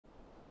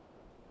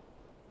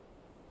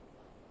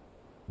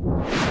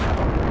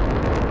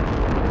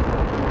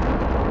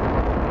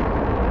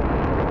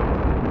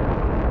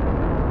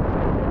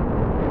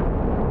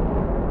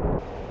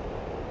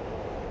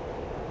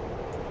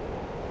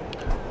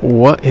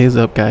What is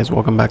up, guys?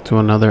 Welcome back to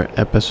another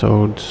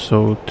episode.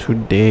 So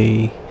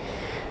today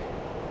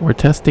we're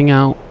testing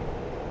out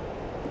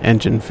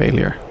engine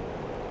failure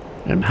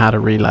and how to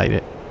relight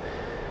it.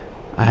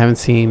 I haven't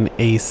seen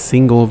a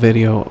single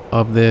video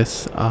of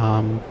this.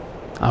 I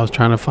was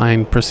trying to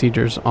find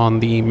procedures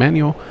on the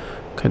manual,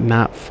 could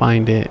not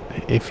find it.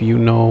 If you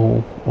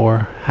know or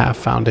have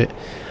found it,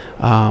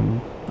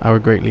 I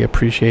would greatly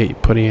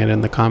appreciate putting it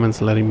in the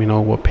comments, letting me know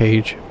what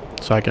page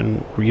so I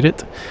can read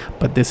it.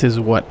 But this is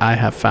what I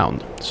have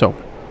found. So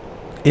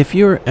if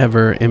you're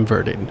ever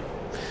inverted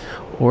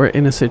or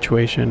in a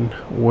situation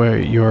where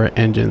your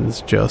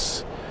engines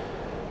just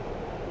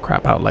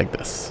crap out like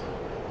this,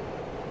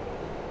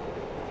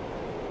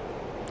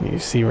 you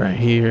see right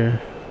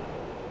here,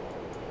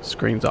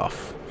 screen's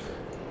off,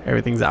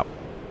 everything's out.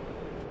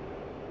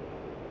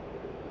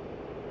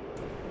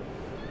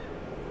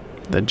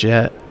 The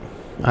jet,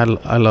 I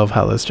love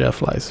how this jet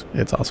flies.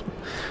 It's awesome.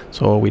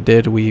 So what we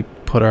did, we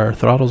put our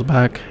throttles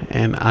back,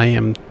 and I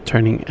am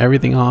turning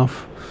everything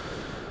off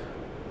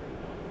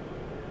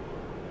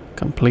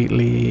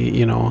completely,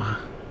 you know,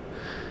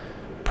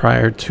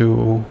 prior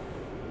to,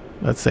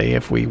 let's say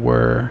if we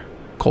were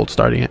cold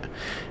starting it.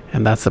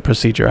 And that's the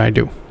procedure I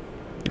do,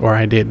 or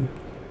I did.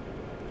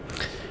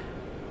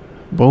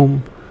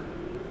 Boom,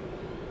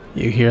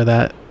 you hear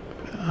that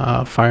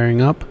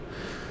firing up.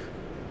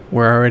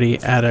 We're already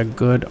at a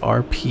good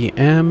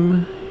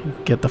RPM.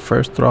 Get the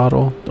first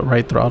throttle, the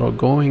right throttle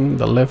going,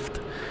 the lift.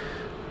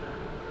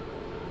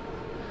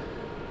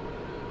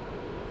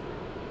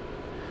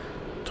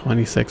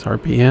 (26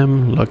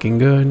 RPM, looking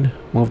good.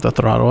 Move the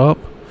throttle up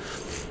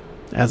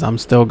as I'm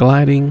still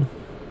gliding,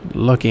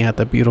 looking at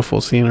the beautiful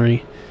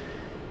scenery,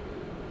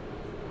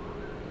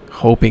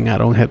 hoping I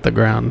don't hit the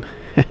ground.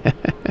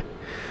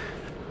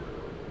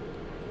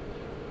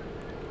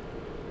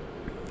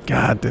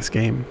 God, this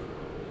game,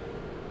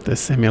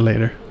 this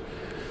simulator,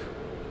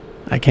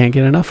 I can't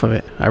get enough of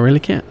it. I really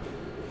can't.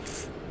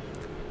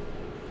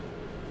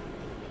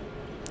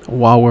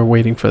 While we're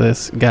waiting for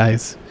this,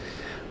 guys,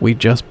 we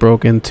just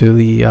broke into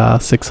the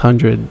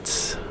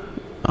 600s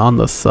on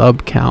the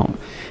sub count,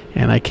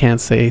 and I can't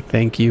say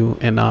thank you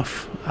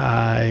enough.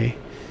 I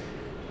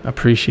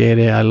appreciate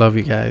it. I love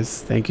you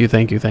guys. Thank you,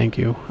 thank you, thank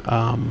you.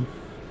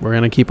 We're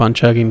gonna keep on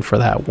chugging for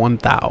that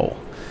 1,000,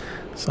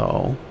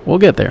 so we'll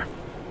get there.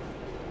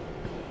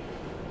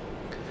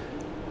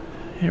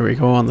 Here we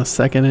go on the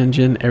second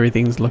engine.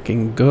 Everything's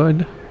looking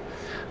good.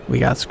 We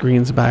got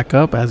screens back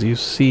up, as you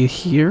see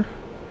here.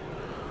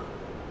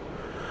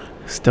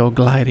 Still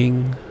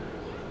gliding,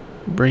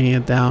 bringing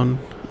it down.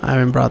 I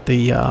haven't brought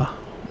the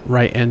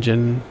right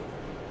engine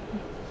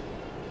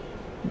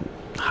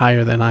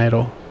higher than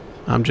idle.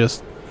 I'm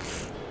just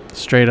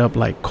straight up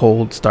like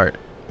cold start.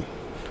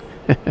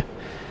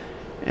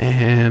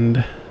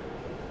 And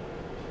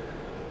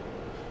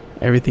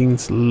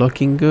everything's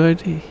looking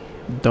good.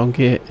 Don't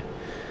get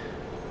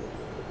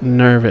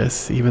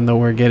nervous, even though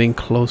we're getting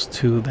close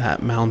to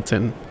that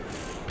mountain.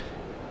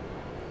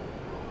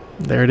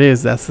 There it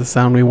is. That's the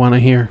sound we want to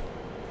hear.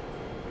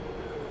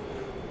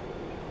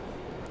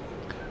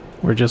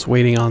 We're just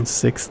waiting on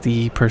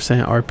 60%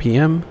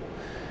 RPM.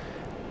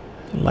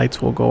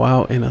 Lights will go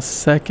out in a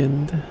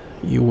second.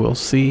 You will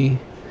see.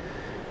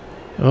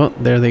 Oh,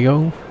 there they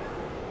go.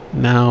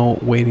 Now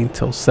waiting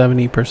till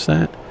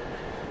 70%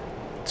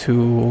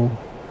 to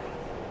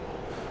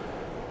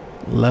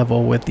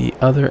level with the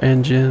other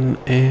engine,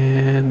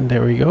 and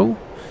there we go.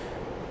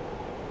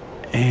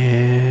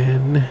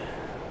 And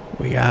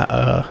we got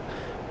a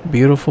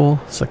beautiful,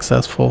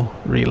 successful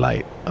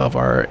relight of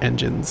our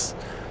engines.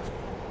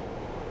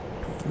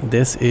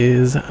 This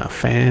is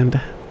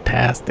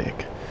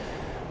fantastic.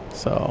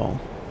 So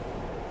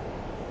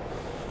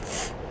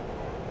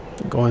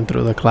going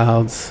through the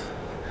clouds.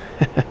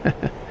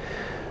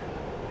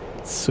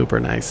 Super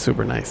nice,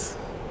 super nice.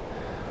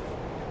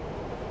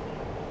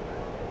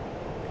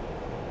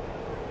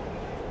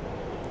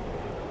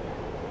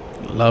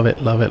 Love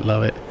it, love it,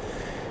 love it.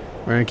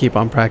 We're gonna keep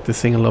on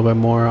practicing a little bit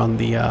more on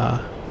the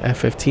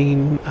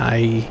F15.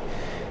 I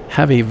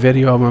have a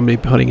video I'm gonna be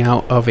putting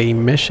out of a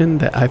mission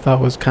that I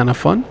thought was kind of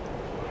fun.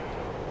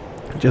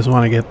 Just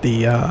want to get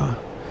the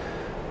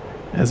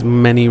as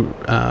many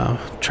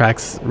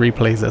tracks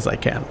replays as I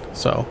can.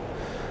 So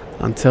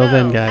until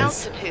then,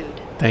 guys,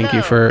 thank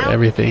you for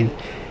everything.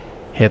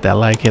 Hit that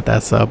like, hit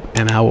that sub,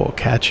 and I will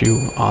catch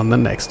you on the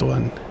next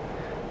one.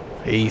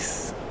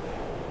 Peace.